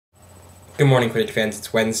Good morning, Quidditch fans.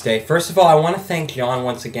 It's Wednesday. First of all, I want to thank John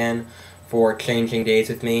once again for changing days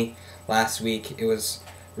with me last week. It was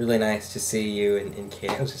really nice to see you and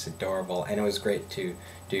Kate. It was just adorable, and it was great to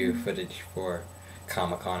do footage for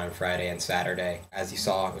Comic-Con on Friday and Saturday. As you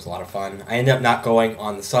saw, it was a lot of fun. I ended up not going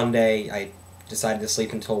on the Sunday. I decided to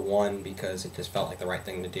sleep until 1 because it just felt like the right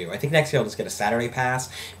thing to do. I think next year I'll just get a Saturday pass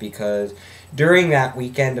because during that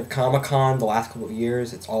weekend of Comic-Con the last couple of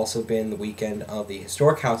years, it's also been the weekend of the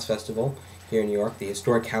Historic House Festival here in New York. The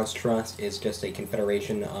Historic House Trust is just a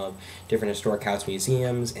confederation of different historic house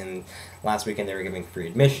museums, and last weekend they were giving free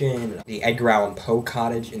admission. The Edgar Allan Poe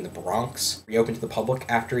Cottage in the Bronx reopened to the public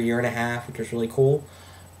after a year and a half, which was really cool.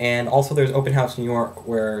 And also there's Open House New York,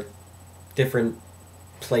 where different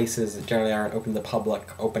places that generally aren't open to the public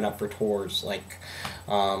open up for tours, like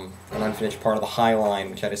an unfinished part of the High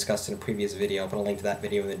Line, which I discussed in a previous video. I'll put a link to that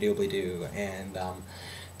video in the doobly-doo, and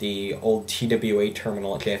the old TWA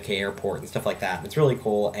terminal at JFK Airport and stuff like that. It's really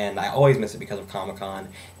cool, and I always miss it because of Comic-Con,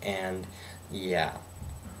 and yeah,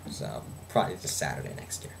 so probably just Saturday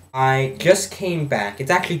next year. I just came back.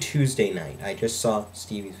 It's actually Tuesday night. I just saw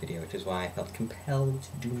Stevie's video, which is why I felt compelled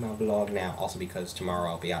to do my vlog now. Also because tomorrow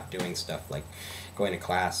I'll be out doing stuff like going to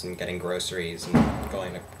class and getting groceries and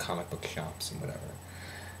going to comic book shops and whatever.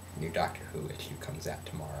 New Doctor Who issue comes out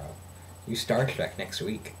tomorrow. New Star Trek next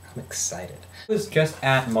week. I'm excited. I was just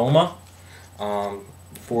at MoMA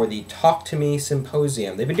for the Talk to Me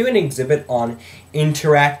Symposium. They've been doing an exhibit on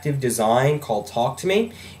interactive design called Talk to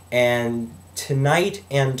Me, and tonight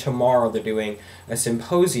and tomorrow they're doing a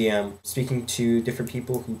symposium speaking to different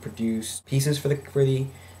people who produce pieces for the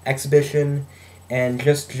exhibition, and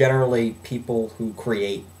just generally people who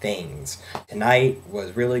create things. Tonight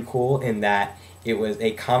was really cool in that it was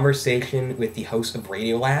a conversation with the host of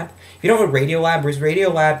Radiolab. If you don't know what Radiolab is,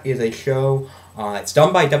 Radiolab is a show it's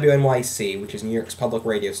done by WNYC, which is New York's public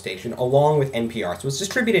radio station, along with NPR. So it's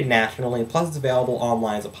distributed nationally, plus it's available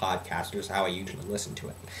online as a podcast, which is how I usually listen to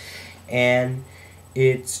it. And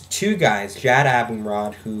it's two guys, Jad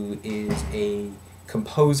Abumrad, who is a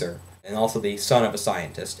composer and also the son of a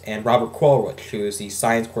scientist, and Robert Krulwich, who is the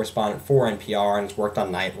science correspondent for NPR and has worked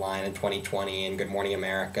on Nightline in 2020 and Good Morning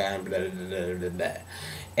America and blah, blah, blah, blah, blah.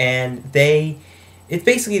 And it's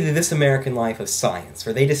basically the This American Life of Science,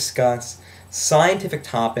 where they discuss scientific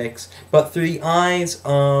topics, but through the eyes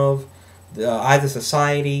of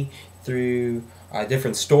society, through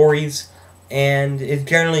different stories, and it's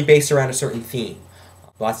generally based around a certain theme.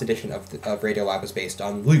 The last edition of Radiolab was based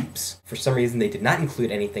on loops. For some reason, they did not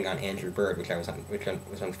include anything on Andrew Bird, which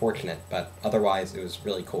was unfortunate, but otherwise it was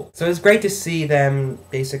really cool. So it was great to see them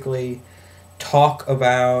basically talk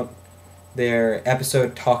about their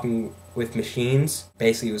episode Talking with Machines.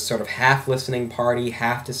 Basically, it was sort of half listening party,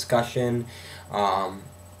 half discussion.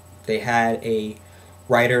 They had a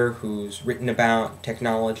writer who's written about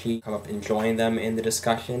technology come up and join them in the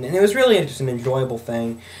discussion, and it was really just an enjoyable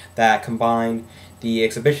thing that combined the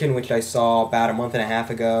exhibition, which I saw about a month and a half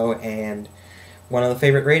ago, and one of the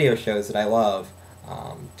favorite radio shows that I love,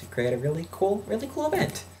 to create a really cool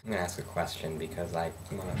event. I'm gonna ask a question because I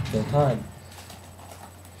want to fill time.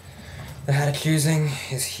 The Hat of Choosing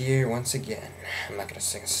is here once again. I'm not gonna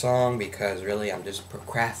sing a song because really I'm just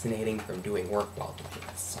procrastinating from doing work while doing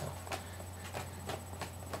this, so.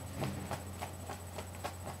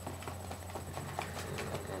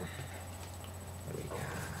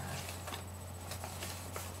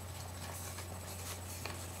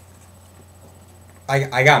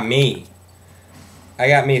 I got me.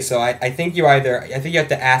 So I think you have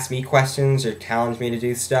to ask me questions or challenge me to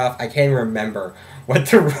do stuff. I can't remember what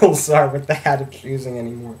the rules are with the Hat of Choosing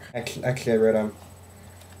anymore. Actually I wrote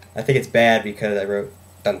I think it's bad because I wrote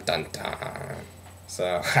dun dun dun.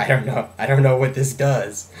 So I don't know what this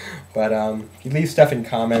does. But if you leave stuff in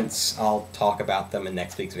comments, I'll talk about them in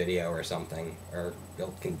next week's video or something. Or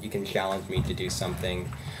you can challenge me to do something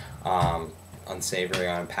unsavory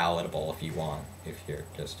or unpalatable if you want, if you're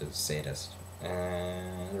just a sadist.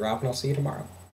 And Rob and I'll see you tomorrow.